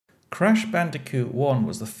Crash Bandicoot 1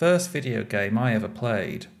 was the first video game I ever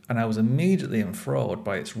played, and I was immediately enthralled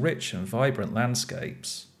by its rich and vibrant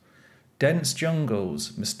landscapes. Dense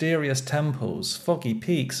jungles, mysterious temples, foggy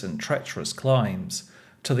peaks and treacherous climbs.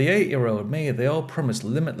 To the 8-year-old me, they all promised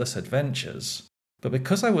limitless adventures. But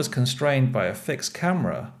because I was constrained by a fixed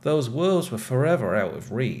camera, those worlds were forever out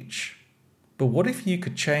of reach. But what if you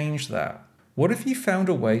could change that? What if you found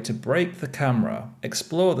a way to break the camera,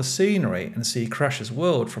 explore the scenery and see Crash's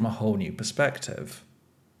world from a whole new perspective?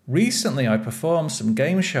 Recently I performed some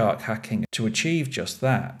GameShark hacking to achieve just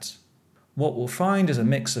that. What we'll find is a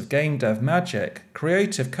mix of game dev magic,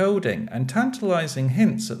 creative coding and tantalizing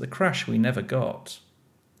hints at the Crash we never got.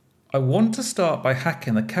 I want to start by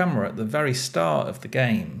hacking the camera at the very start of the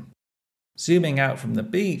game. Zooming out from the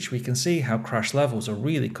beach, we can see how Crash levels are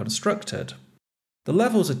really constructed. The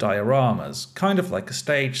levels are dioramas, kind of like a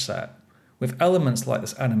stage set, with elements like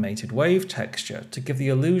this animated wave texture to give the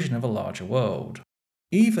illusion of a larger world.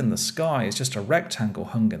 Even the sky is just a rectangle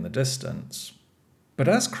hung in the distance. But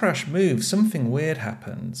as Crash moves, something weird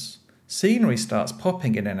happens. Scenery starts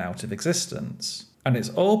popping in and out of existence, and it's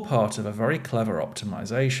all part of a very clever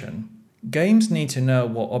optimization. Games need to know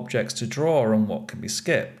what objects to draw and what can be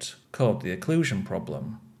skipped, called the occlusion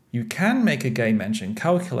problem. You can make a game engine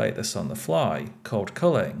calculate this on the fly, called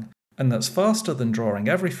culling, and that's faster than drawing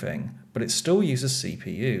everything, but it still uses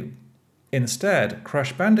CPU. Instead,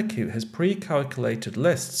 Crash Bandicoot has pre-calculated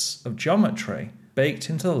lists of geometry baked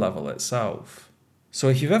into the level itself. So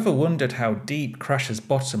if you've ever wondered how deep Crash's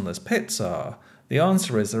bottomless pits are, the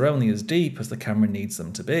answer is they're only as deep as the camera needs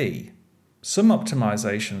them to be. Some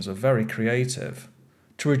optimizations are very creative.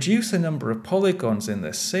 To reduce the number of polygons in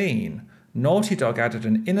this scene, Naughty Dog added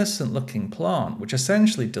an innocent-looking plant which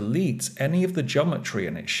essentially deletes any of the geometry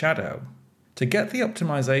in its shadow. To get the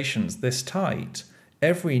optimizations this tight,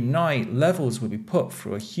 every night levels would be put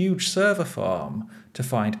through a huge server farm to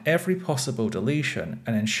find every possible deletion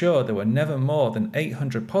and ensure there were never more than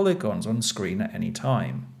 800 polygons on screen at any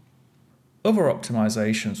time. Other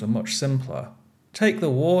optimizations were much simpler. Take the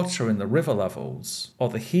water in the river levels, or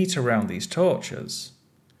the heat around these torches.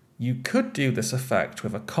 You could do this effect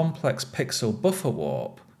with a complex pixel buffer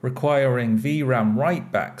warp, requiring VRAM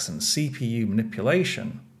writebacks and CPU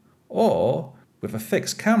manipulation. Or, with a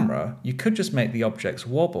fixed camera, you could just make the objects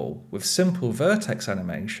wobble with simple vertex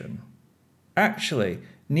animation. Actually,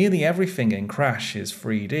 nearly everything in Crash is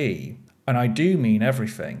 3D, and I do mean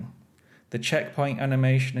everything. The checkpoint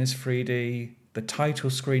animation is 3D, the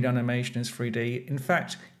title screen animation is 3D, in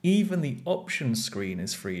fact, even the options screen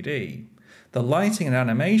is 3D. The lighting and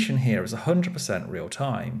animation here is 100% real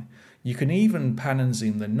time. You can even pan and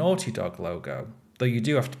zoom the Naughty Dog logo, though you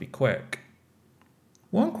do have to be quick.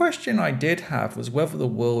 One question I did have was whether the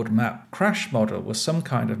world map Crash model was some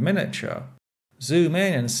kind of miniature. Zoom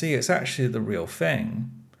in and see it's actually the real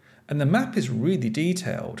thing. And the map is really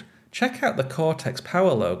detailed. Check out the Cortex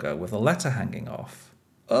Power logo with a letter hanging off.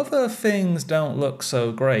 Other things don't look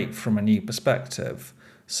so great from a new perspective.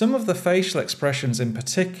 Some of the facial expressions in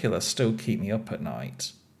particular still keep me up at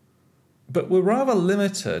night. But we're rather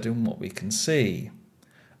limited in what we can see.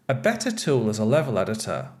 A better tool is a level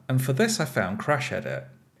editor, and for this I found CRASHEDIT.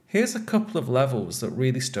 Here's a couple of levels that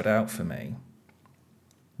really stood out for me.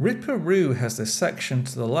 Ripperoo has this section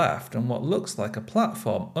to the left and what looks like a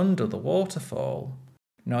platform under the waterfall.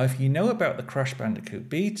 Now if you know about the Crash Bandicoot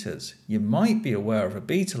betas, you might be aware of a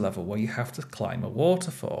beta level where you have to climb a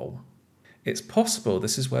waterfall. It's possible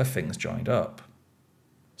this is where things joined up.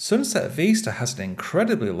 Sunset Vista has an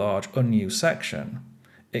incredibly large unused section.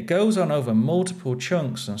 It goes on over multiple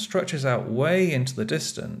chunks and stretches out way into the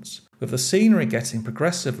distance, with the scenery getting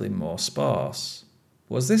progressively more sparse.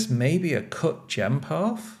 Was this maybe a cut gem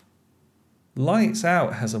path? Lights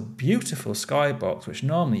Out has a beautiful skybox which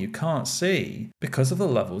normally you can't see because of the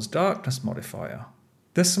level's darkness modifier.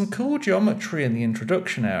 There's some cool geometry in the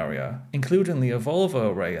introduction area, including the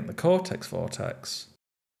Evolvo Ray and the Cortex Vortex.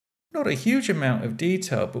 Not a huge amount of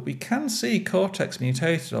detail, but we can see Cortex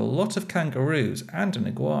mutated a lot of kangaroos and an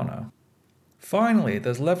iguana. Finally,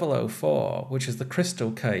 there's level 04, which is the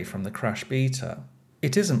Crystal Cave from the Crash beta.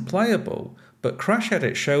 It isn't playable, but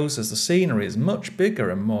CRASHEDIT shows us the scenery is much bigger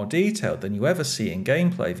and more detailed than you ever see in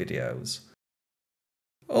gameplay videos.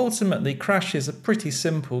 Ultimately, Crash is a pretty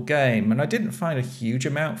simple game, and I didn't find a huge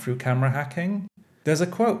amount through camera hacking. There's a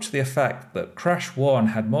quote to the effect that Crash 1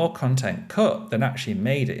 had more content cut than actually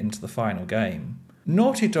made it into the final game.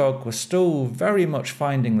 Naughty Dog was still very much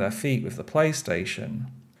finding their feet with the PlayStation.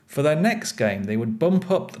 For their next game, they would bump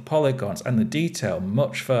up the polygons and the detail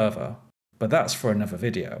much further, but that's for another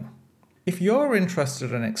video. If you're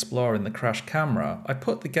interested in exploring the Crash camera, I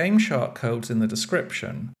put the GameShark codes in the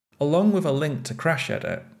description, along with a link to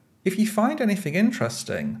CRASHEDIT. If you find anything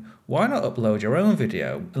interesting, why not upload your own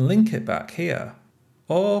video and link it back here?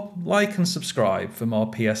 Or like and subscribe for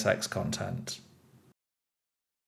more PSX content.